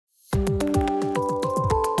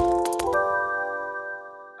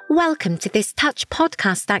Welcome to this Touch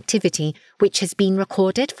podcast activity, which has been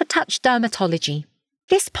recorded for Touch Dermatology.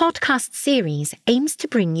 This podcast series aims to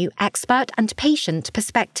bring you expert and patient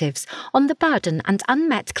perspectives on the burden and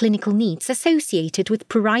unmet clinical needs associated with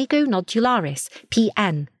prurigo nodularis,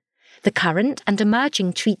 PN, the current and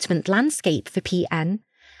emerging treatment landscape for PN,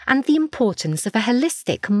 and the importance of a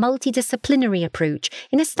holistic, multidisciplinary approach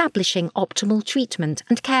in establishing optimal treatment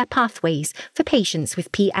and care pathways for patients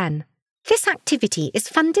with PN. This activity is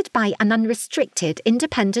funded by an unrestricted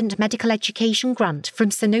independent medical education grant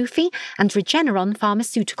from Sanofi and Regeneron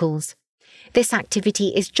Pharmaceuticals. This activity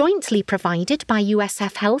is jointly provided by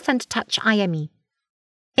USF Health and Touch IME.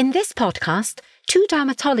 In this podcast, two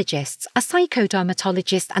dermatologists, a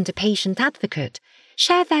psychodermatologist and a patient advocate,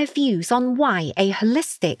 share their views on why a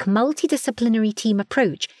holistic, multidisciplinary team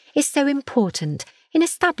approach is so important in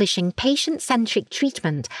establishing patient-centric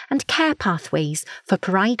treatment and care pathways for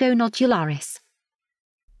prurigo nodularis.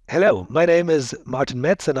 Hello, my name is Martin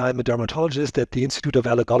Metz and I'm a dermatologist at the Institute of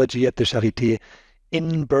Allergology at the Charité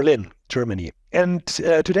in Berlin, Germany. And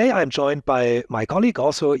today I'm joined by my colleague,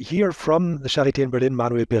 also here from the Charité in Berlin,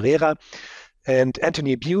 Manuel Pereira, and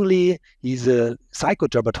Anthony Bewley. He's a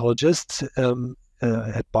psychodermatologist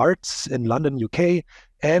at Barts in London, UK.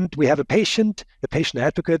 And we have a patient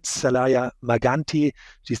advocate, Salaya Maganti.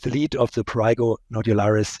 She's the lead of the Prurigo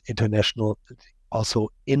Nodularis International, also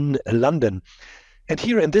in London. And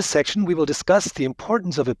here in this section, we will discuss the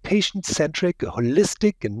importance of a patient-centric,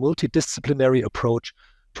 holistic, and multidisciplinary approach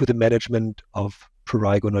to the management of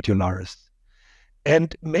prurigo nodularis.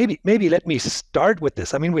 And maybe let me start with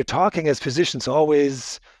this. I mean, we're talking as physicians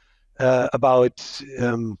always about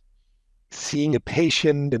seeing a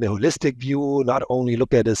patient in a holistic view, not only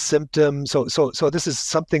look at a symptom. So this is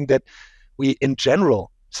something that we in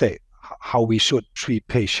general say how we should treat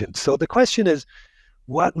patients. So the question is,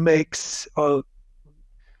 what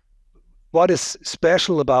is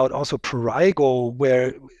special about also prurigo,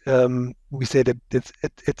 where we say that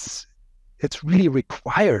it's really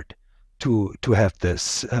required to have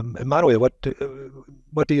this? Manuel, what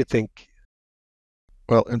do you think?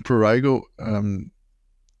 Well, in prurigo,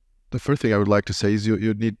 the first thing I would like to say is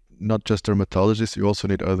you need not just dermatologists, you also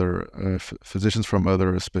need other physicians from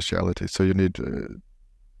other specialties. So you need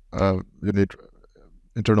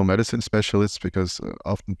internal medicine specialists, because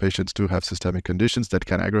often patients do have systemic conditions that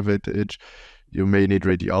can aggravate the itch. You may need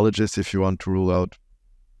radiologists if you want to rule out,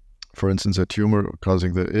 for instance, a tumor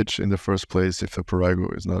causing the itch in the first place, if the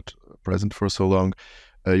prurigo is not present for so long.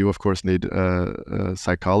 You, of course, need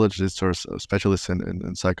psychologists or specialists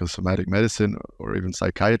in psychosomatic medicine, or even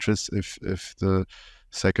psychiatrists if the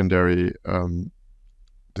secondary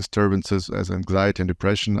disturbances as anxiety and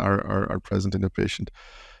depression are present in the patient.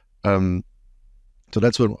 So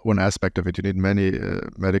that's one aspect of it. You need many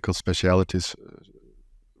medical specialities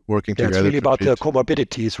working together. It's really about the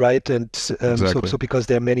comorbidities, right? And exactly. so because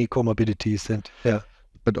there are many comorbidities, and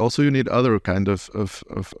But also you need other kind of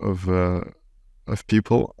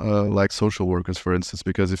people, like social workers, for instance,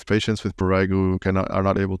 because if patients with prurigo are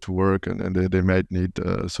not able to work and they might need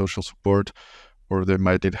social support, or they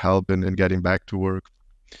might need help in getting back to work,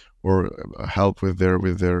 or help with their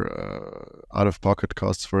out-of-pocket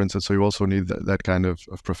costs, for instance. So you also need that kind of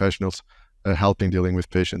professionals helping dealing with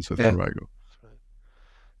patients with prurigo.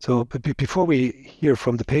 So before we hear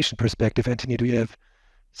from the patient perspective, Anthony, do you have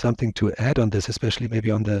something to add on this, especially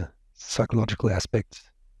maybe on the psychological aspects?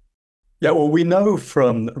 Yeah, well, we know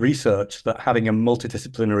from research that having a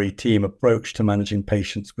multidisciplinary team approach to managing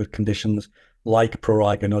patients with conditions like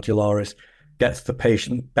prurigo nodularis gets the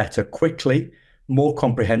patient better quickly, more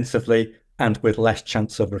comprehensively, and with less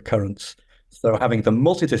chance of recurrence. So having the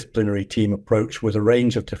multidisciplinary team approach with a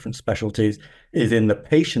range of different specialties is in the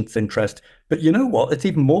patient's interest. But you know what? It's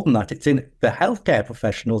even more than that. It's in the healthcare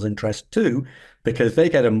professionals' interest too, because they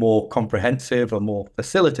get a more comprehensive, a more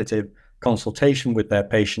facilitative consultation with their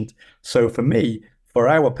patient. So for me, for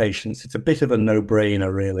our patients, it's a bit of a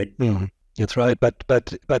no-brainer, really. That's right. But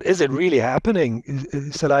is it really happening,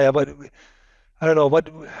 Salaya? But I don't know.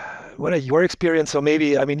 What are your experience? Or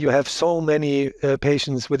maybe, I mean, you have so many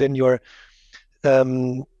patients within your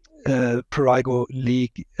prurigo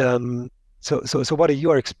league. So what are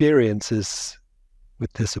your experiences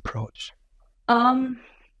with this approach? So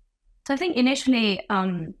I think initially,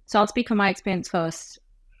 so I'll speak from my experience first.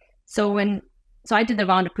 So I did the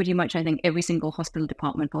round of pretty much, I think, every single hospital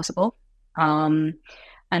department possible. And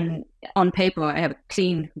on paper, I have a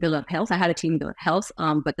clean bill of health. I had a clean bill of health,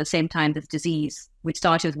 but at the same time, this disease, which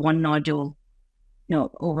started with one nodule,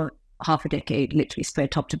 over half a decade, literally spread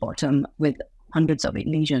top to bottom with hundreds of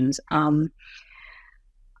lesions. I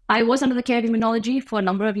was under the care of immunology for a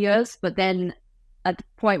number of years, but then at the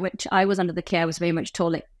point which I was under the care, I was very much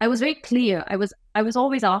told, like, I was very clear. I was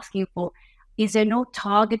always asking for, is there no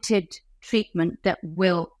targeted treatment that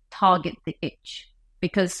will target the itch?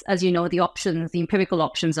 Because, as you know, the empirical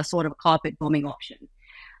options are sort of a carpet bombing option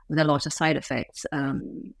with a lot of side effects,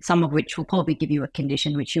 some of which will probably give you a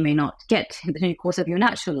condition which you may not get in the course of your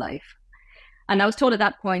natural life. And I was told at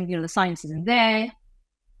that point, the science isn't there.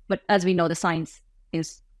 But as we know, the science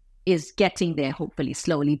is getting there, hopefully,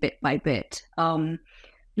 slowly, bit by bit.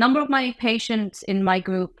 Number of my patients in my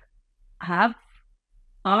group are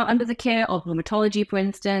under the care of rheumatology, for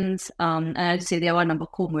instance. And as I say, there are a number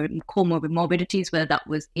of comorbidities, whether that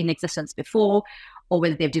was in existence before or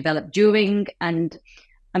whether they've developed during. And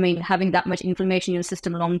I mean, having that much inflammation in your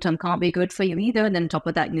system long-term can't be good for you either. And then on top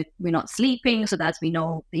of that, we're not sleeping. So that's, we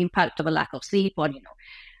know, the impact of a lack of sleep on,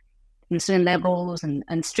 insulin levels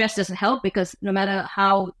and stress doesn't help, because no matter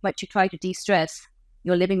how much you try to de-stress,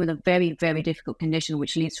 you're living with a very, very difficult condition,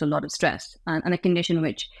 which leads to a lot of stress, and a condition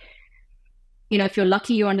which, if you're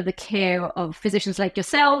lucky, you're under the care of physicians like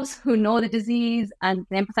yourselves who know the disease and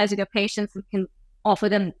empathize with your patients and can offer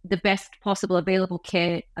them the best possible available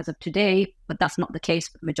care as of today. But that's not the case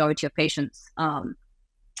for the majority of patients.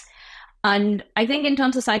 And I think in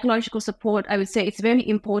terms of psychological support, I would say it's very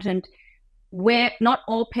important, where not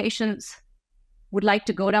all patients would like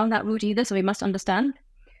to go down that route either. So we must understand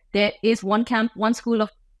there is one school of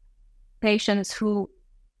patients who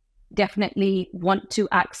definitely want to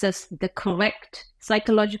access the correct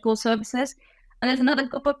psychological services. And there's another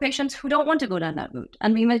group of patients who don't want to go down that route.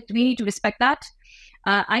 And we need to respect that.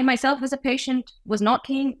 I myself, as a patient, was not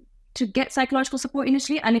keen to get psychological support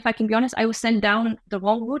initially. And if I can be honest, I was sent down the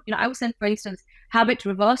wrong route. I was sent, for instance, habit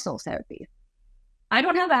reversal therapy. I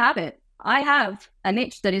don't have a habit. I have an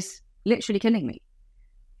itch that is literally killing me.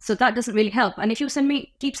 So that doesn't really help. And if you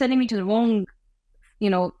keep sending me to the wrong,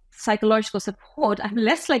 psychological support, I'm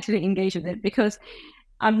less likely to engage with it, because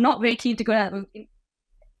I'm not very keen to go down.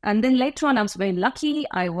 And then later on, I was very lucky.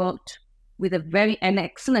 I worked with an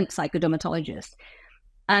excellent psychodermatologist.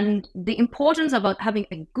 And the importance of having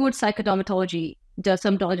a good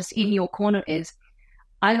dermatologist in your corner is,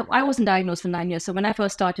 I wasn't diagnosed for 9 years. So when I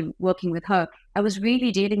first started working with her, I was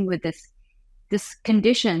really dealing with this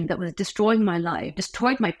condition that was destroying my life,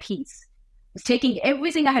 destroyed my peace, was taking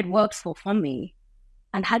everything I had worked for from me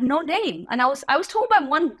and had no name. And I was told by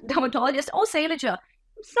one dermatologist, "Oh, Sailaja,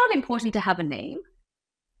 it's not important to have a name."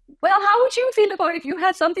 Well, how would you feel about if you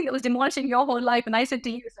had something that was demolishing your whole life and I said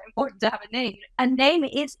to you, it's important to have a name? A name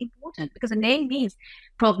is important, because a name means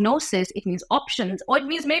prognosis, it means options, or it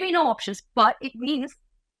means maybe no options, but it means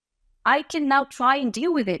I can now try and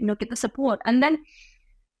deal with it, get the support. And then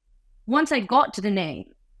once I got to the name,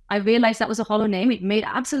 I realized that was a hollow name. It made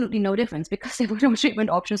absolutely no difference, because there were no treatment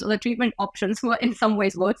options, or the treatment options were in some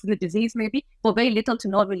ways worse than the disease, maybe, for very little to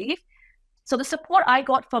no relief. So the support I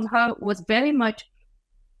got from her was very much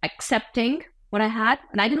accepting what I had.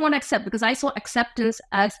 And I didn't want to accept, because I saw acceptance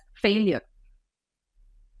as failure.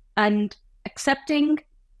 And accepting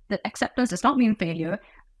that acceptance does not mean failure,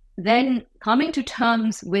 then coming to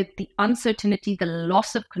terms with the uncertainty, the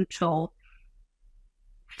loss of control,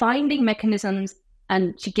 finding mechanisms.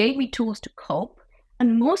 And she gave me tools to cope.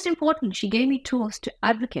 And most importantly, she gave me tools to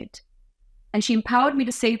advocate. And she empowered me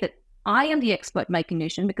to say that I am the expert in my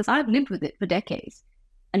condition, because I've lived with it for decades.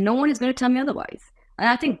 And no one is going to tell me otherwise. And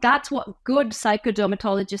I think that's what good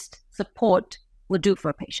psychodermatologist support will do for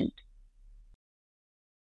a patient.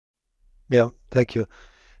 Yeah, thank you.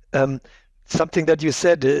 Something that you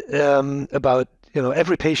said about,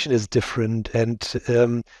 every patient is different, and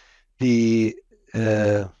in the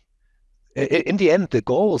end, the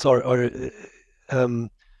goals are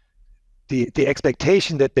the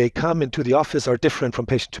expectation that they come into the office are different from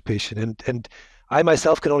patient to patient. And I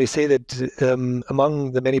myself can only say that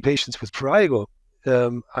among the many patients with prurigo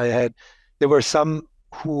there were some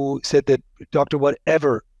who said that, "Doctor,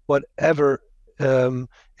 whatever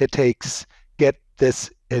it takes, get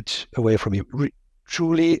this itch away from me.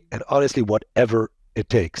 Truly and honestly, whatever it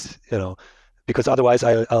takes, because otherwise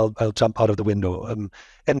I'll jump out of the window."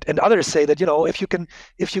 And others say that,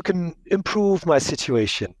 if you can improve my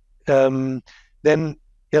situation, then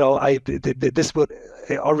this would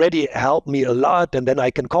already help me a lot, and then I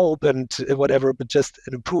can cope and whatever. But just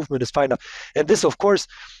an improvement is fine enough. And this, of course,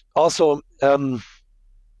 also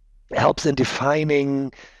helps in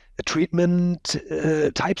defining treatment,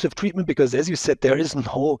 types of treatment, because as you said, there is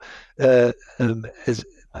no,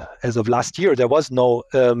 as of last year, there was no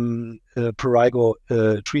prurigo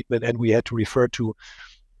treatment, and we had to refer to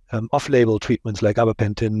off-label treatments like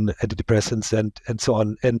gabapentin, antidepressants, and so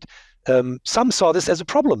on. And some saw this as a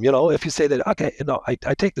problem. If you say that, okay,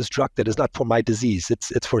 I take this drug that is not for my disease,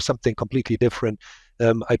 it's for something completely different.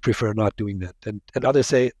 I prefer not doing that. And others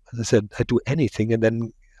say, as I said, I do anything, and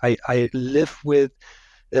then I live with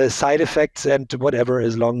side effects and whatever,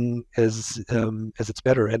 as long as it's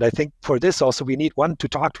better. And I think for this also we need to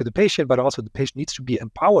talk to the patient, but also the patient needs to be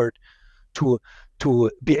empowered to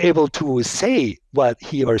be able to say what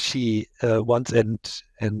he or she wants and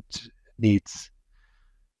needs.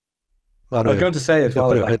 I was going to say as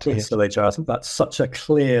well, I think that's such a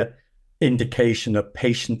clear indication of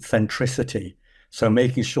patient centricity. So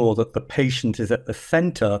making sure that the patient is at the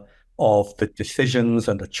center of the decisions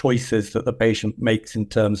and the choices that the patient makes in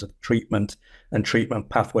terms of treatment and treatment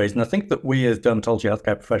pathways. And I think that we as dermatology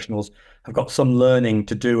healthcare professionals have got some learning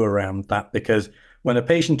to do around that, because when a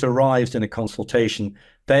patient arrives in a consultation,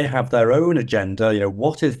 they have their own agenda.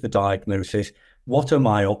 What is the diagnosis? What are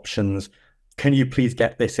my options? Can you please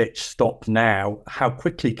get this itch stopped now? How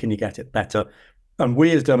quickly can you get it better? And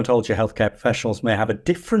we as dermatology healthcare professionals may have a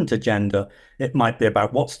different agenda. It might be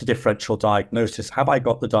about what's the differential diagnosis? Have I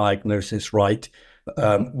got the diagnosis right?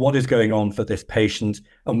 What is going on for this patient?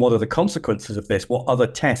 And what are the consequences of this? What other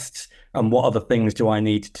tests and what other things do I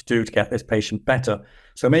need to do to get this patient better?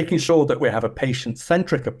 So making sure that we have a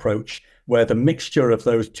patient-centric approach where the mixture of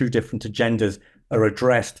those two different agendas are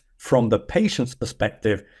addressed from the patient's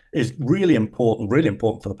perspective is really important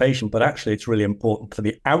for the patient, but actually it's really important for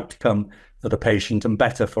the outcome for the patient and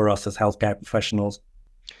better for us as healthcare professionals.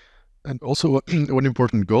 And also one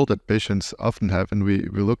important goal that patients often have, and we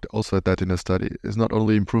looked also at that in a study, is not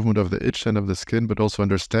only improvement of the itch and of the skin, but also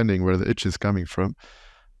understanding where the itch is coming from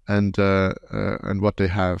and what they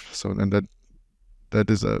have. So, and that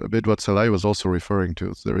is a bit what Salai was also referring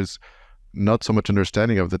to. So there is not so much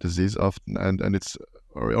understanding of the disease often, and it's,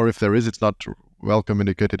 or if there is, it's not well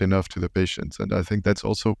communicated enough to the patients. And I think that's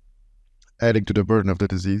also adding to the burden of the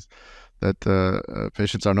disease, that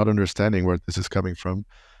patients are not understanding where this is coming from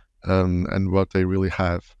and what they really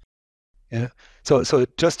have. Yeah. So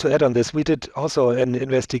just to add on this, we did also an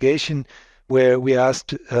investigation where we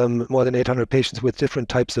asked more than 800 patients with different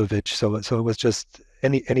types of itch. So it was just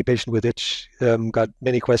any patient with itch got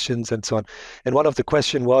many questions and so on. And one of the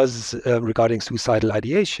question was regarding suicidal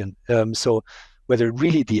ideation. So whether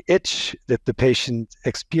really the itch that the patient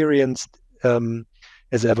experienced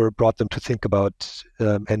has ever brought them to think about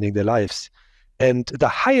ending their lives. And the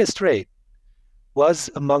highest rate was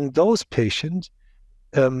among those patients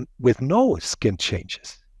with no skin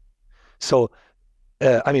changes. So,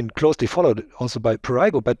 closely followed also by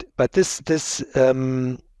prurigo, but this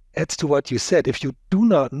adds to what you said. If you do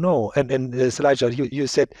not know, and Elijah, you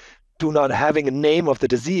said, do not having a name of the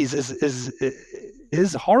disease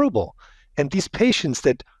is horrible. And these patients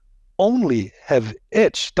that only have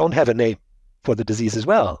itch don't have a name for the disease as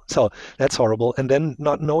well. So that's horrible. And then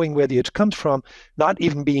not knowing where the itch comes from, not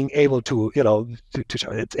even being able to, it's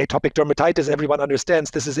atopic dermatitis, everyone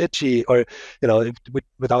understands this is itchy, or,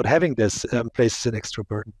 without having this places an extra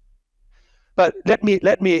burden. But let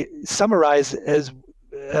me summarize as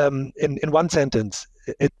in one sentence.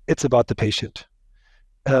 It's about the patient.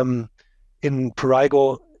 In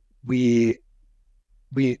prurigo, we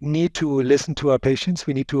need to listen to our patients.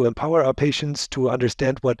 We need to empower our patients to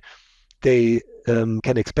understand what they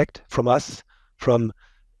can expect from us, from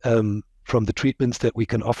the treatments that we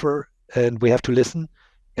can offer, and we have to listen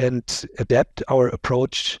and adapt our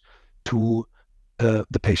approach to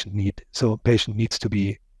the patient need. So patient needs to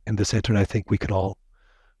be in the center, and I think we can all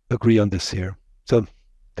agree on this here. So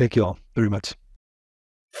thank you all very much.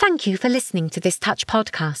 Thank you for listening to this Touch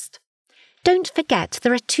podcast. Don't forget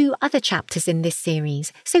there are 2 other chapters in this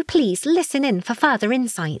series, so please listen in for further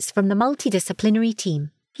insights from the multidisciplinary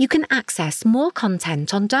team. You can access more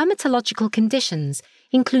content on dermatological conditions,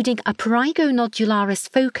 including a prurigo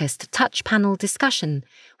nodularis-focused touch panel discussion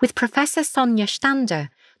with Professor Sonja Stander,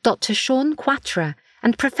 Dr. Sean Quatra,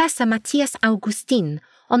 and Professor Matthias Augustin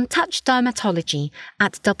on touch dermatology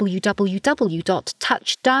at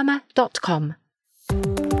www.touchderma.com.